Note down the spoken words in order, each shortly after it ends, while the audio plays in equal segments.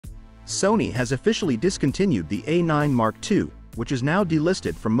Sony has officially discontinued the A9 Mark II, which is now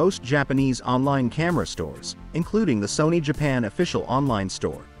delisted from most Japanese online camera stores, including the Sony Japan official online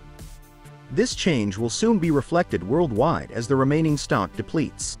store. This change will soon be reflected worldwide as the remaining stock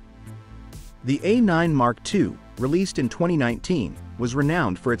depletes. The A9 Mark II, released in 2019, was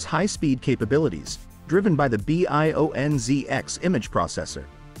renowned for its high-speed capabilities, driven by the BIONZX image processor.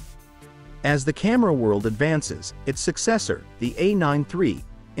 As the camera world advances, its successor, the A9 III,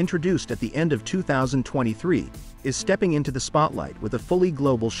 introduced at the end of 2023, is stepping into the spotlight with a fully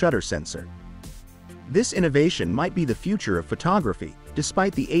global shutter sensor. This innovation might be the future of photography,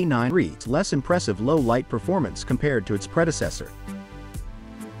 despite the A9 III's less impressive low-light performance compared to its predecessor.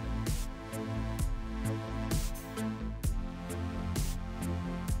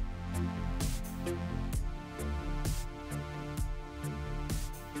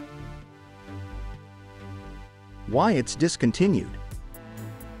 Why it's discontinued.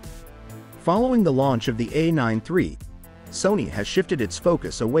 Following the launch of the A9 III, Sony has shifted its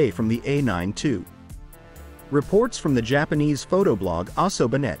focus away from the A9 II. Reports from the Japanese photoblog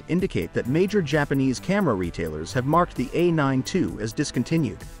Asobanet indicate that major Japanese camera retailers have marked the A9 II as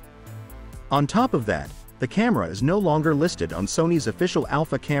discontinued. On top of that, the camera is no longer listed on Sony's official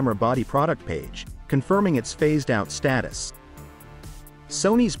Alpha Camera body product page, confirming its phased-out status.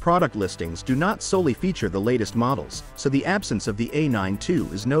 Sony's product listings do not solely feature the latest models, so the absence of the A9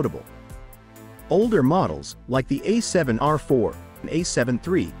 II is notable. Older models, like the A7 IV and A7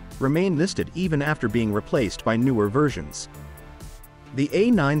 III, remain listed even after being replaced by newer versions. The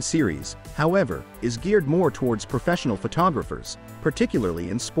A9 series, however, is geared more towards professional photographers,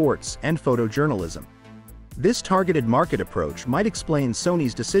 particularly in sports and photojournalism. This targeted market approach might explain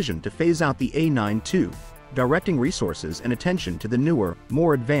Sony's decision to phase out the A9 II, directing resources and attention to the newer,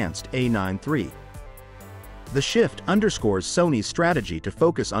 more advanced A9 III. The shift underscores Sony's strategy to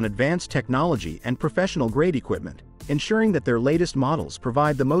focus on advanced technology and professional-grade equipment, ensuring that their latest models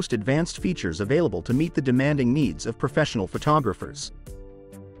provide the most advanced features available to meet the demanding needs of professional photographers.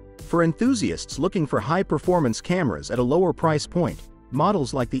 For enthusiasts looking for high-performance cameras at a lower price point,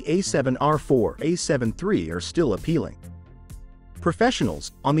 models like the A7 IV, A7 III are still appealing.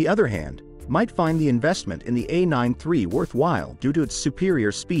 Professionals, on the other hand, might find the investment in the A9 III worthwhile due to its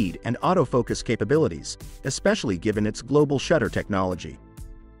superior speed and autofocus capabilities, especially given its global shutter technology.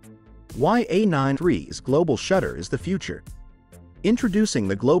 Why A9 III's global shutter is the future. Introducing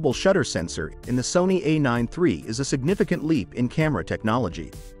the global shutter sensor in the Sony A9 III is a significant leap in camera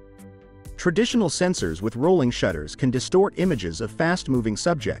technology. Traditional sensors with rolling shutters can distort images of fast-moving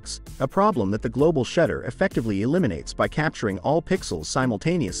subjects, a problem that the global shutter effectively eliminates by capturing all pixels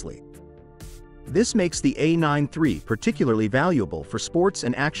simultaneously. This makes the A9 III particularly valuable for sports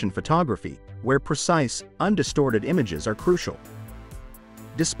and action photography, where precise, undistorted images are crucial.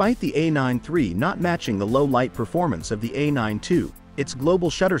 Despite the A9 III not matching the low-light performance of the A9 II, its global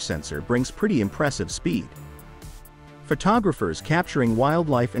shutter sensor brings pretty impressive speed. Photographers capturing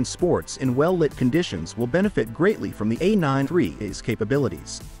wildlife and sports in well-lit conditions will benefit greatly from the A9 III's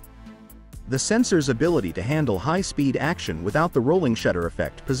capabilities. The sensor's ability to handle high-speed action without the rolling shutter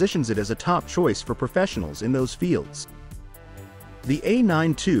effect positions it as a top choice for professionals in those fields. The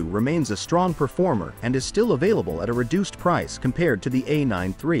A9 II remains a strong performer and is still available at a reduced price compared to the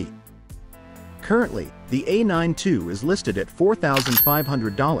A9 III. Currently, the A9 II is listed at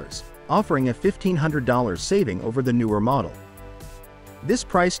 $4,500, offering a $1,500 saving over the newer model. This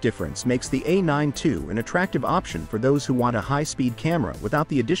price difference makes the A9 II an attractive option for those who want a high-speed camera without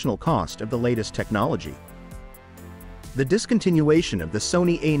the additional cost of the latest technology. The discontinuation of the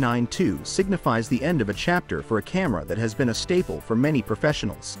Sony A9 II signifies the end of a chapter for a camera that has been a staple for many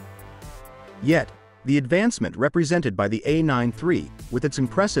professionals. Yet, the advancement represented by the A9 III, with its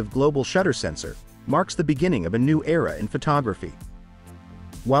impressive global shutter sensor, marks the beginning of a new era in photography.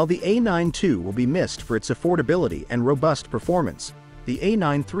 While the A9 II will be missed for its affordability and robust performance, the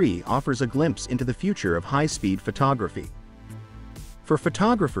A9 III offers a glimpse into the future of high-speed photography. For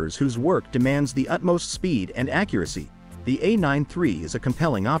photographers whose work demands the utmost speed and accuracy, the A9 III is a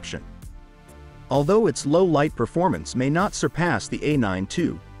compelling option. Although its low-light performance may not surpass the A9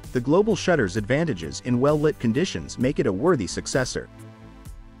 II, the global shutter's advantages in well-lit conditions make it a worthy successor.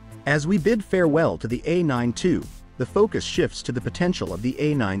 As we bid farewell to the A9 II, the focus shifts to the potential of the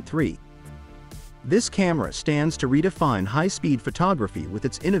A9 III. This camera stands to redefine high-speed photography with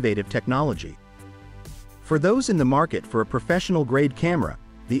its innovative technology. For those in the market for a professional-grade camera,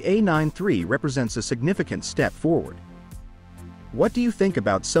 the A9 III represents a significant step forward. What do you think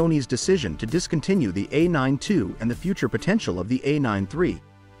about Sony's decision to discontinue the A9 II and the future potential of the A9 III?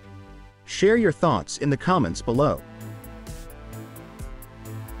 Share your thoughts in the comments below.